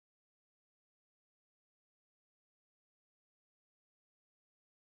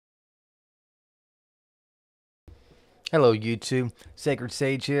Hello YouTube, Sacred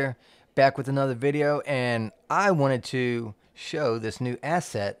Sage here, back with another video, and I wanted to show this new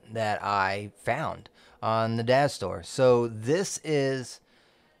asset that I found on the DAS store. So this is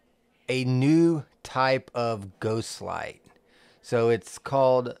a new type of Ghostlight. So it's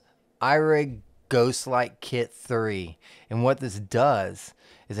called iRig Ghostlight Kit 3, and what this does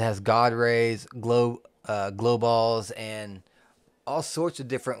is it has God rays, glow balls, and all sorts of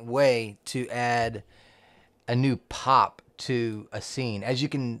different way to add a new pop to a scene. As you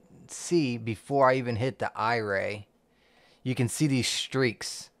can see, before I even hit the eye ray, you can see these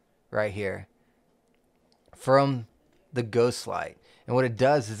streaks right here from the ghost light. And what it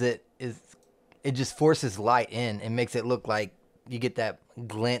does is it just forces light in and makes it look like you get that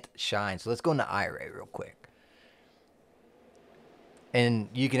glint shine. So let's go into eye ray real quick. And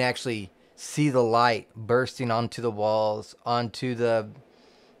you can actually see the light bursting onto the walls, onto the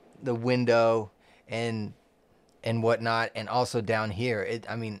window, and whatnot, and also down here.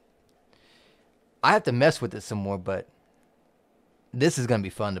 I mean, I have to mess with it some more, but this is gonna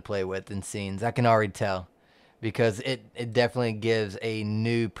be fun to play with in scenes. I can already tell, because it definitely gives a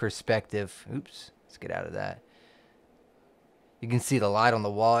new perspective. Oops, let's get out of that. You can see the light on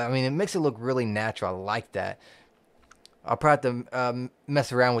the wall. I mean, it makes it look really natural. I like that. I'll probably have to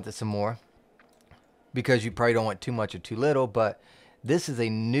mess around with it some more, because you probably don't want too much or too little, but this is a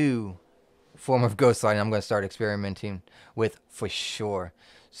new form of ghost lighting I'm going to start experimenting with for sure.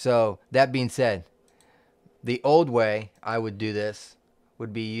 So that being said, the old way I would do this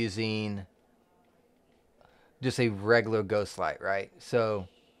would be using just a regular ghost light, right? So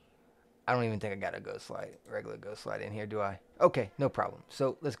I don't even think I got a regular ghost light in here, do I? Okay, no problem.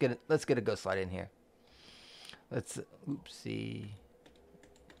 So let's get a ghost light in here. Let's oopsie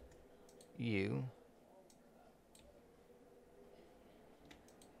you.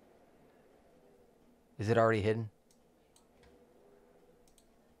 Is it already hidden?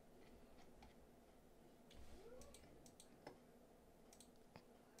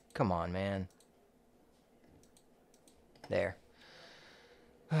 Come on, man. There.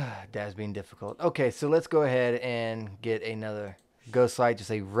 Dad's being difficult. Okay, so let's go ahead and get another ghost light,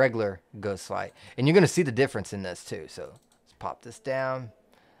 just a regular ghost light. And you're going to see the difference in this too. So let's pop this down.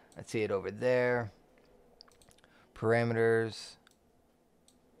 I see it over there. Parameters.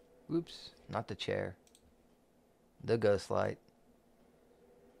 Oops, not the chair. The ghost light.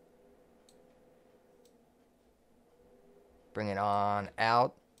 Bring it on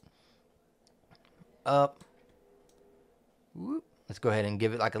out. Up. Whoop. Let's go ahead and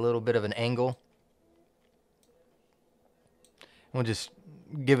give it like a little bit of an angle. We'll just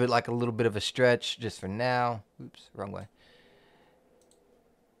give it like a little bit of a stretch just for now. Oops, wrong way.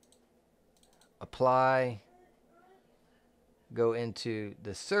 Apply. Go into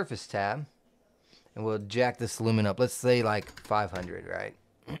the surface tab, and we'll jack this lumen up. Let's say like 500, right?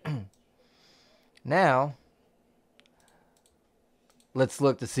 Now, let's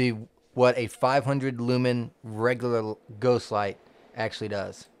look to see what a 500 lumen regular ghost light actually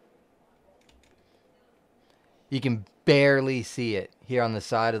does. You can barely see it here on the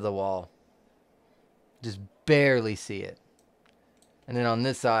side of the wall. Just barely see it. And then on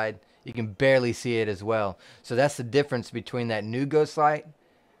this side, you can barely see it as well. So that's the difference between that new ghost light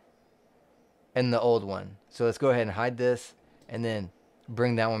and the old one. So let's go ahead and hide this and then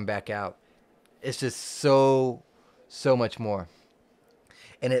bring that one back out. It's just so much more.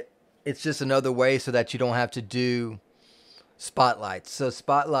 And it's just another way so that you don't have to do spotlights. So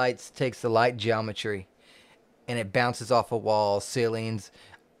spotlights takes the light geometry and it bounces off of walls, ceilings,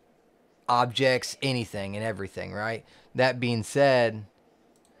 objects, anything and everything, right? That being said,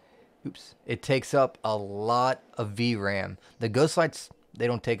 oops, it takes up a lot of VRAM. The ghost lights, they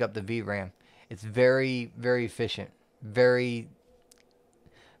don't take up the VRAM. It's very, very efficient. Very,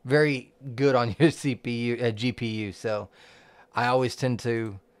 very good on your CPU, GPU. So I always tend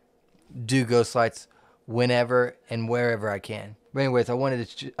to do ghost lights whenever and wherever I can. But anyways, I wanted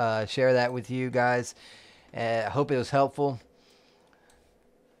to share that with you guys. I hope it was helpful.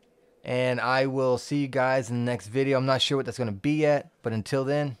 And I will see you guys in the next video. I'm not sure what that's going to be yet, but until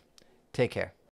then, take care.